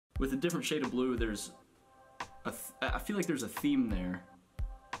with A Different Shade of Blue, I feel like there's a theme there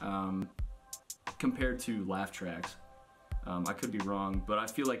compared to Laugh Tracks. I could be wrong, but I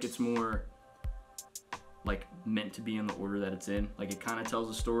feel like it's more like meant to be in the order that it's in. Like it kind of tells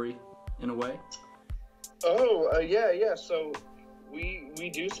a story in a way. Oh, yeah. So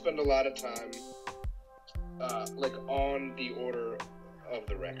we do spend a lot of time like on the order of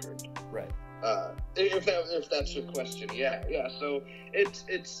the record. Right. If that's your question, yeah. So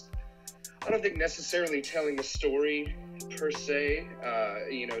it's I don't think necessarily telling a story per se.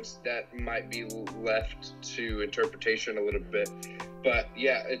 It's that might be left to interpretation a little bit, but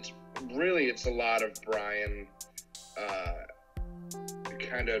yeah, it's a lot of Brian.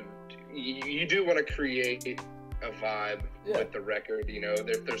 Kind of, you do want to create a vibe with the record.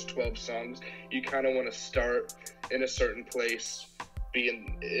 If there's 12 songs, you kind of want to start in a certain place, be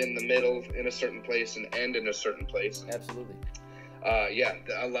in the middle in a certain place, and end in a certain place. Absolutely.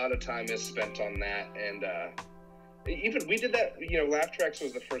 A lot of time is spent on that, and even we did that. Laugh Tracks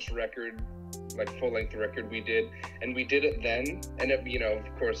was the first record, like full-length record we did, and we did it then, and it,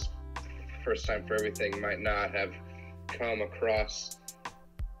 of course, first time for everything might not have come across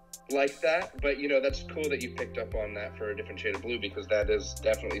like that, but that's cool that you picked up on that for A Different Shade of Blue, because that is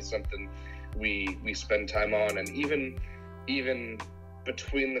definitely something we spend time on. And even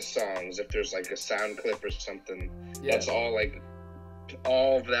between the songs, if there's like a sound clip or something, that's all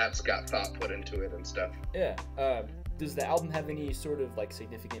of that's got thought put into it and stuff. Does the album have any sort of like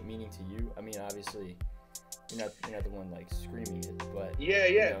significant meaning to you? I mean, obviously you're not the one like screaming it, but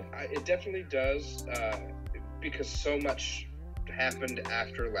it definitely does, because so much happened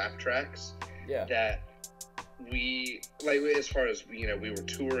after Laugh Tracks that we, like, as far as we were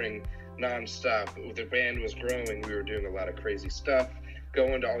touring nonstop, the band was growing, we were doing a lot of crazy stuff,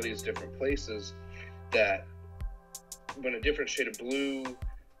 going to all these different places, that when A Different Shade of Blue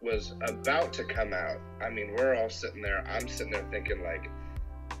was about to come out, I mean, we're all sitting there, I'm sitting there thinking like,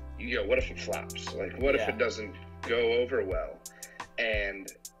 what if it flops? Like, what if it doesn't go over well? And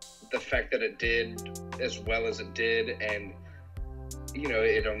the fact that it did as well as it did, and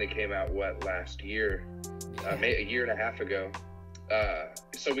it only came out last year, a year and a half ago.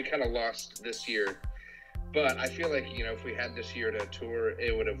 So we kind of lost this year, but I feel like if we had this year to tour,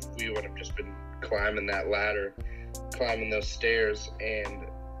 we would have just been climbing that ladder, climbing those stairs, and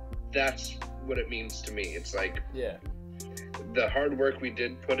that's what it means to me. It's like the hard work we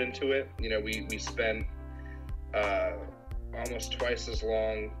did put into it. We spent almost twice as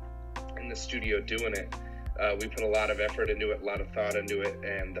long in the studio doing it. We put a lot of effort into it, a lot of thought into it,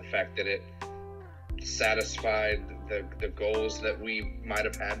 and the fact that it satisfied the goals that we might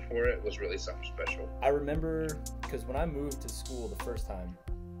have had for it was really something special. I remember, because when I moved to school the first time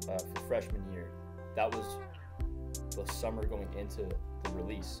for freshman year, that was the summer going into the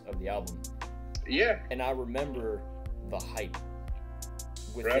release of the album. Yeah. And I remember the hype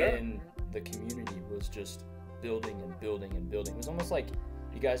within the community was just building and building and building. It was almost like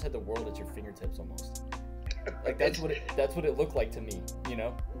you guys had the world at your fingertips almost. Like that's what it looked like to me,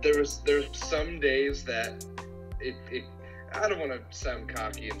 There's some days that it I don't want to sound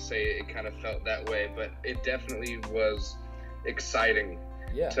cocky and say it kind of felt that way, but it definitely was exciting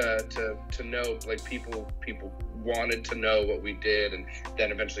to know, like, people wanted to know what we did, and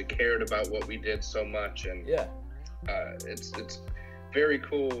then eventually cared about what we did so much, and it's very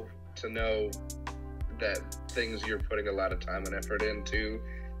cool to know that things you're putting a lot of time and effort into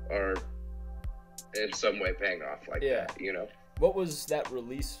are in some way paying off like that, What was that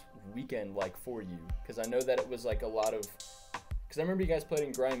release weekend like for you? Because I know that it was like a lot of, because I remember you guys played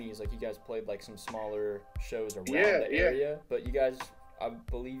in Grimey's, like you guys played like some smaller shows around the area, but you guys, I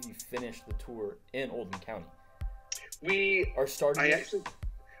believe you finished the tour in Oldham County.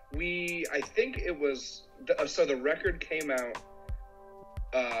 I think it was, so the record came out,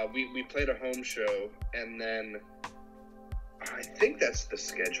 we played a home show, and then I think that's the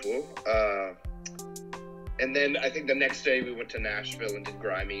schedule. And then I think the next day we went to Nashville and did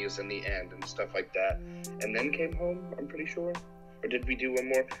Grimey's in the end and stuff like that, and then came home, I'm pretty sure. Or did we do one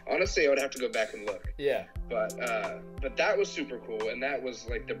more? Honestly, I would have to go back and look. Yeah. But that was super cool, and that was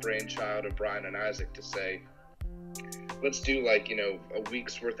like the brainchild of Brian and Isaac to say, let's do like, a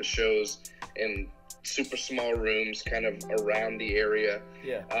week's worth of shows in super small rooms kind of around the area.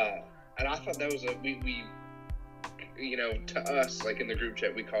 Yeah. And I thought that was we to us, like in the group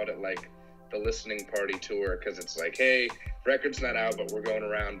chat, we called it like the listening party tour, because it's like, hey, record's not out, but we're going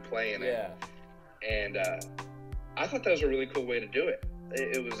around playing it. And I thought that was a really cool way to do it.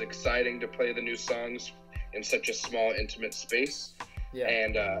 It was exciting to play the new songs in such a small, intimate space,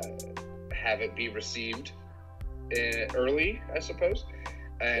 and have it be received early, I suppose.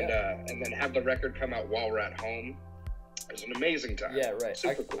 and then have the record come out while we're at home. It was an amazing time. Yeah, right.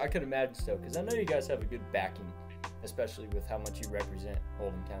 Super cool. I could imagine so, because I know you guys have a good backing, especially with how much you represent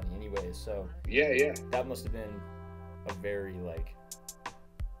Holden County anyways. So yeah. That must have been a very, like,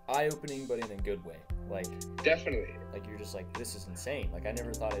 eye-opening, but in a good way. Like, definitely. Like, you're just like, this is insane. Like, I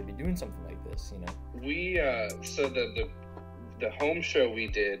never thought I'd be doing something like this, you know? We, so the home show we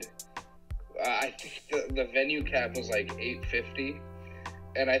did, I think the venue cap was like $850,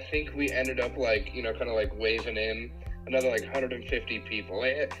 and I think we ended up, like, you know, kind of like waving in another like 150 people.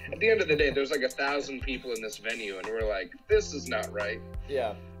 At the end of the day, there's like 1,000 people in this venue, and we're like, this is not right.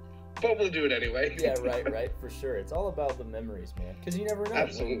 Yeah. But we'll do it anyway. Yeah, right, for sure. It's all about the memories, man. Because you never know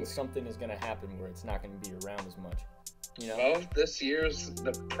when something is going to happen where it's not going to be around as much. You know? Well, this year's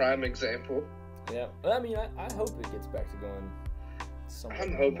the prime example. Yeah. But I mean, I hope it gets back to going somewhere.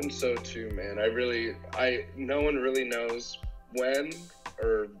 I'm hoping so too, man. No one really knows when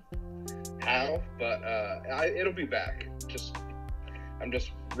or how, but it'll be back. I'm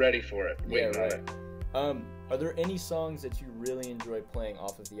just ready for it. Waiting on it. Are there any songs that you really enjoy playing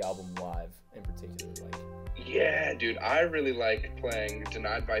off of the album live in particular? Like, yeah, dude, I really like playing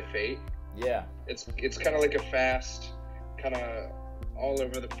 "Denied by Fate." Yeah, it's kind of like a fast, kind of all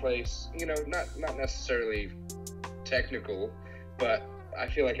over the place. You know, not necessarily technical, but I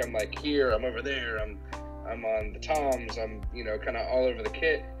feel like I'm like here, I'm over there, I'm on the toms, I'm, you know, kind of all over the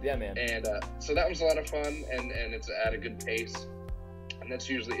kit. Yeah, man. And so that was a lot of fun, and it's at a good pace. And that's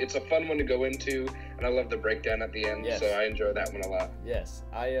it's a fun one to go into, and I love the breakdown at the end, so I enjoy that one a lot. Yes,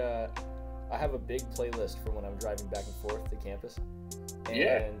 I have a big playlist for when I'm driving back and forth to campus,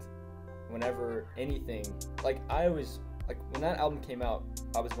 and whenever anything, like I always, like when that album came out,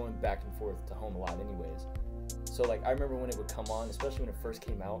 I was going back and forth to home a lot anyways, so like I remember when it would come on, especially when it first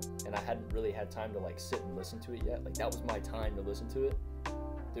came out, and I hadn't really had time to like sit and listen to it yet, like that was my time to listen to it.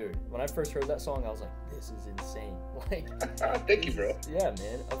 Dude, when I first heard that song, I was like, this is insane. Like, thank you, bro. Yeah,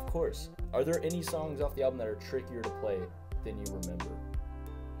 man, of course. Are there any songs off the album that are trickier to play than you remember?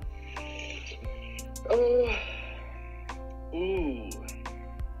 Oh, ooh.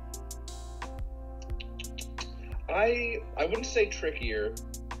 I wouldn't say trickier.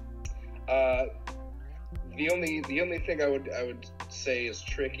 The only thing I would say is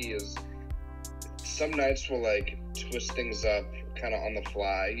tricky is some nights will like twist things up kind of on the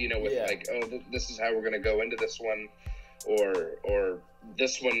fly, you know, with like, oh, this is how we're going to go into this one, or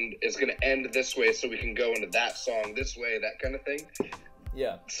this one is going to end this way so we can go into that song this way, that kind of thing.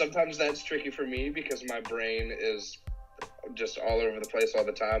 Yeah. Sometimes that's tricky for me because my brain is just all over the place all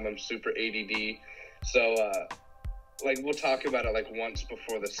the time. I'm super ADD. So, like, we'll talk about it like once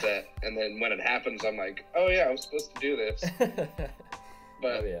before the set, and then when it happens, I'm like, oh yeah, I was supposed to do this.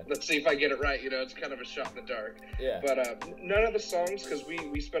 But let's see if I get it right. You know, it's kind of a shot in the dark. Yeah. But none of the songs, because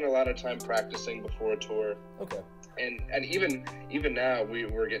we spend a lot of time practicing before a tour. Okay. And even now,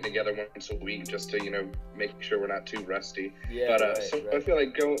 we're getting together once a week just to, you know, make sure we're not too rusty. Yeah. But I feel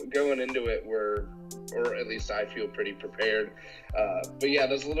like going into it, or at least I feel pretty prepared. But yeah,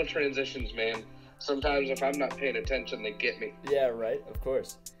 those little transitions, man. Sometimes if I'm not paying attention, they get me. Yeah, right. Of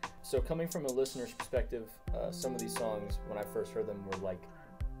course. So coming from a listener's perspective, some of these songs, when I first heard them, were like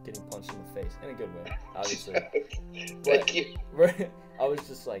getting punched in the face, in a good way, obviously. Thank you. I was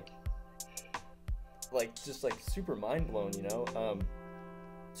just like super mind blown, you know?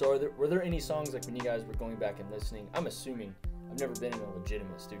 So were there any songs, like when you guys were going back and listening, I'm assuming, I've never been in a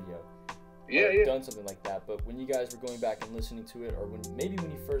legitimate studio. Done something like that, but when you guys were going back and listening to it, or when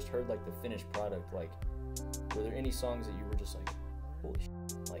you first heard like the finished product, like, were there any songs that you were just like, holy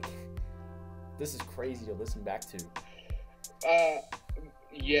shit, like, this is crazy to listen back to?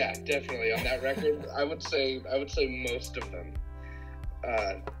 Yeah, definitely. On that record, I would say most of them.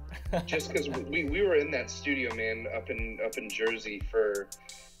 Just because we were in that studio, man, up in Jersey for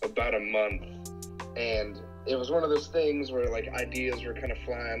about a month, and it was one of those things where like ideas were kind of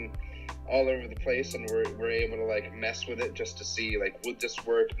flying all over the place, and we're able to like mess with it just to see like, would this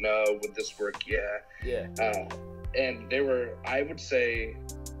work? No. Would this work? Yeah. And they were, I would say,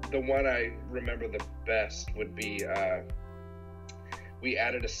 the one I remember the best would be we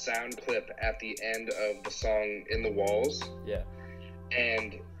added a sound clip at the end of the song "In the Walls." Yeah.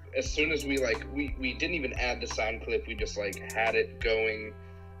 And as soon as we didn't even add the sound clip, we just like had it going.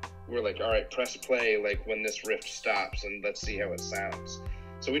 We're like, all right, press play like when this riff stops, and let's see how it sounds.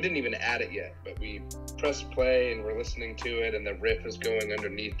 So we didn't even add it yet, but we pressed play and we're listening to it, and the riff is going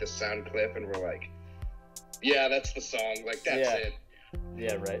underneath the sound clip, and we're like, yeah, that's the song. Like, that's it.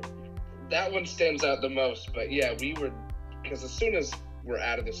 Yeah, right. That one stands out the most, but yeah, we were, because as soon as we're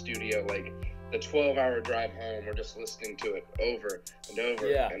out of the studio, like, the 12-hour drive home, we're just listening to it over and over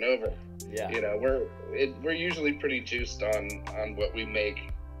and over. Yeah. You know, we're usually pretty juiced on what we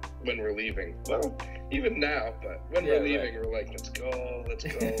make when we're leaving. Well, even now, but when we're leaving, we're like, let's go.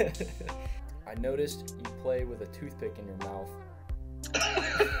 I noticed you play with a toothpick in your mouth.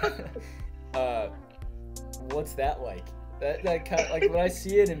 What's that like? That kind of, like, when I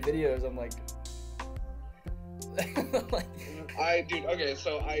see it in videos, I'm like, okay,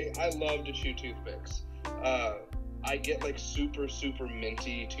 so I love to chew toothpicks. I get like super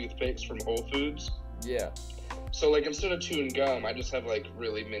minty toothpicks from Whole Foods. Yeah. So like instead of chewing gum, I just have like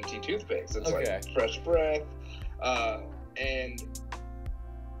really minty toothpicks. It's like fresh breath. And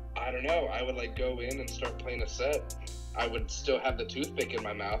I don't know, I would like go in and start playing a set. I would still have the toothpick in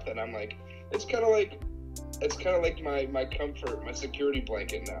my mouth, and I'm like, it's kind of like my comfort, my security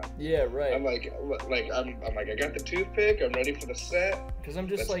blanket now. Yeah, right. I'm like I got the toothpick. I'm ready for the set. Because I'm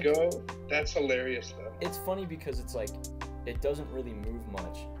just Let's go. That's hilarious, though. It's funny because it's like it doesn't really move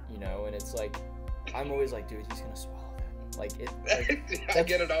much, you know, and it's like I'm always like, dude, he's gonna swallow that. Like it. Like, I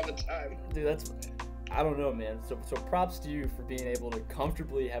get it all the time, dude. I don't know, man. So props to you for being able to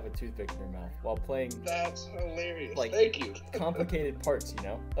comfortably have a toothpick in your mouth while playing. That's hilarious. Like, thank you. Complicated parts, you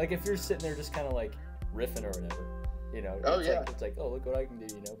know. Like if you're sitting there just kind of like riffing or whatever, you know. It's like, oh, look what I can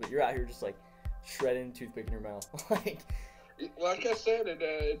do, you know. But you're out here just like shredding toothpick in your mouth, Like I said,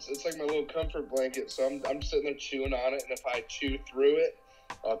 it's like my little comfort blanket. So I'm sitting there chewing on it, and if I chew through it,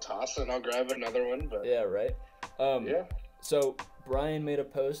 I'll toss it and I'll grab another one. But yeah, right. Yeah. So Brian made a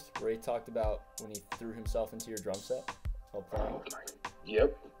post where he talked about when he threw himself into your drum set while playing.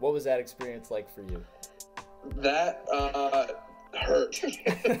 Yep. What was that experience like for you? That hurt.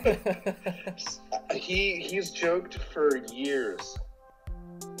 He's joked for years.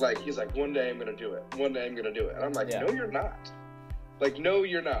 Like, he's like, one day I'm gonna do it. One day I'm gonna do it. And I'm like, no, you're not. Like, no,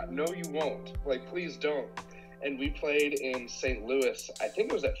 you're not. No, you won't. Like, please don't. And we played in St. Louis. I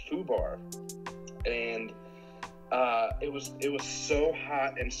think it was at Foo Bar. And it was so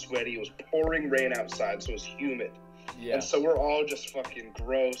hot and sweaty. It was pouring rain outside, so it was humid. Yeah. And so we're all just fucking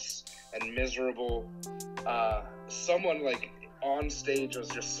gross and miserable. Someone like on stage was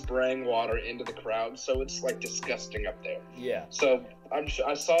just spraying water into the crowd, so it's like disgusting up there. Yeah. So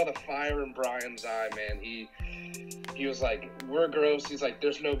I saw the fire in Brian's eye, man. He was like, we're gross. He's like,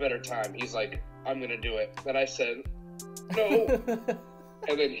 there's no better time. He's like, I'm gonna do it. And I said, no.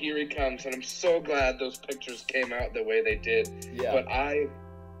 And then here he comes, and I'm so glad those pictures came out the way they did. Yeah. But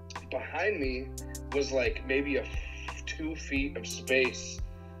behind me was like maybe 2 feet of space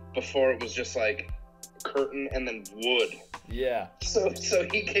before it was just like curtain and then wood. Yeah. So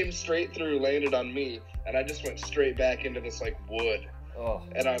he came straight through, landed on me, and I just went straight back into this like wood. Oh.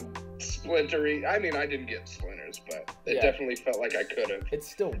 And I'm splintery. I mean, I didn't get splinters, but it definitely felt like I could have. It's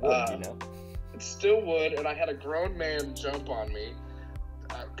still wood, you know? It's still wood, and I had a grown man jump on me.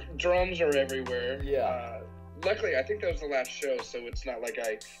 Drums are everywhere. Yeah. Luckily, I think that was the last show, so it's not like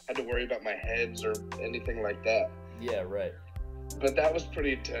I had to worry about my heads or anything like that. Yeah, right. But that was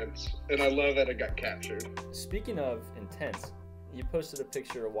pretty intense, and I love that it got captured. Speaking of intense, you posted a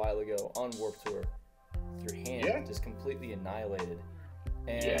picture a while ago on Warped Tour with your hand just completely annihilated.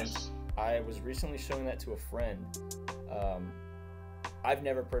 And I was recently showing that to a friend. I've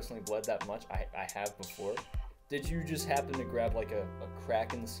never personally bled that much. I have before. Did you just happen to grab like a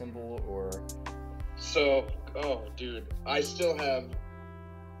crack in the cymbal, or? So, oh dude, I still have,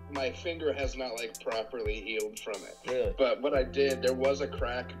 my finger has not like properly healed from it. Really? But what I did, there was a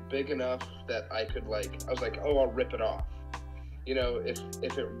crack big enough that I could I was like, oh, I'll rip it off. You know, if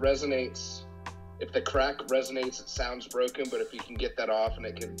it resonates, if the crack resonates, it sounds broken, but if you can get that off and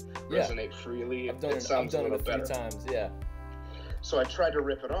it can resonate freely, it sounds a little better. I've done it a few times, yeah. So I tried to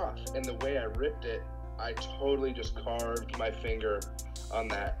rip it off, and the way I ripped it, I totally just carved my finger on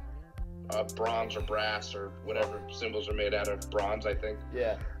that bronze or brass or whatever cymbals are made out of, bronze, I think.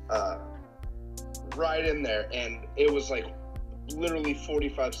 Yeah. Right in there, and it was like literally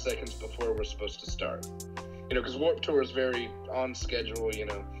 45 seconds before we're supposed to start. You know, because Warped Tour is very on schedule, you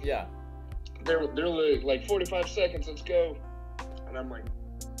know. Yeah. They're like 45 seconds, let's go. And I'm like,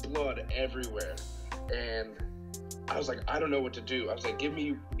 blood everywhere. And I was like, I don't know what to do. I was like, give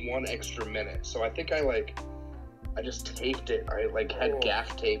me 1 extra minute. So I think I just taped it. I like had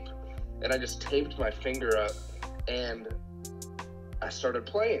gaff tape, and I just taped my finger up, and I started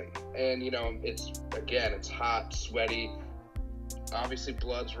playing. And you know, it's hot, sweaty. Obviously,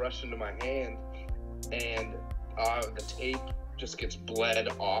 blood's rushing to my hand, and the tape just gets bled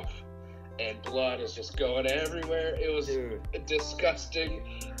off, and blood is just going everywhere. It was disgusting,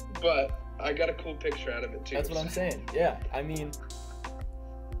 but I got a cool picture out of it too. That's what I'm saying. Yeah, I mean,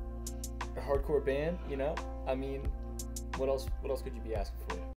 hardcore band, you know. I mean, what else could you be asking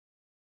for?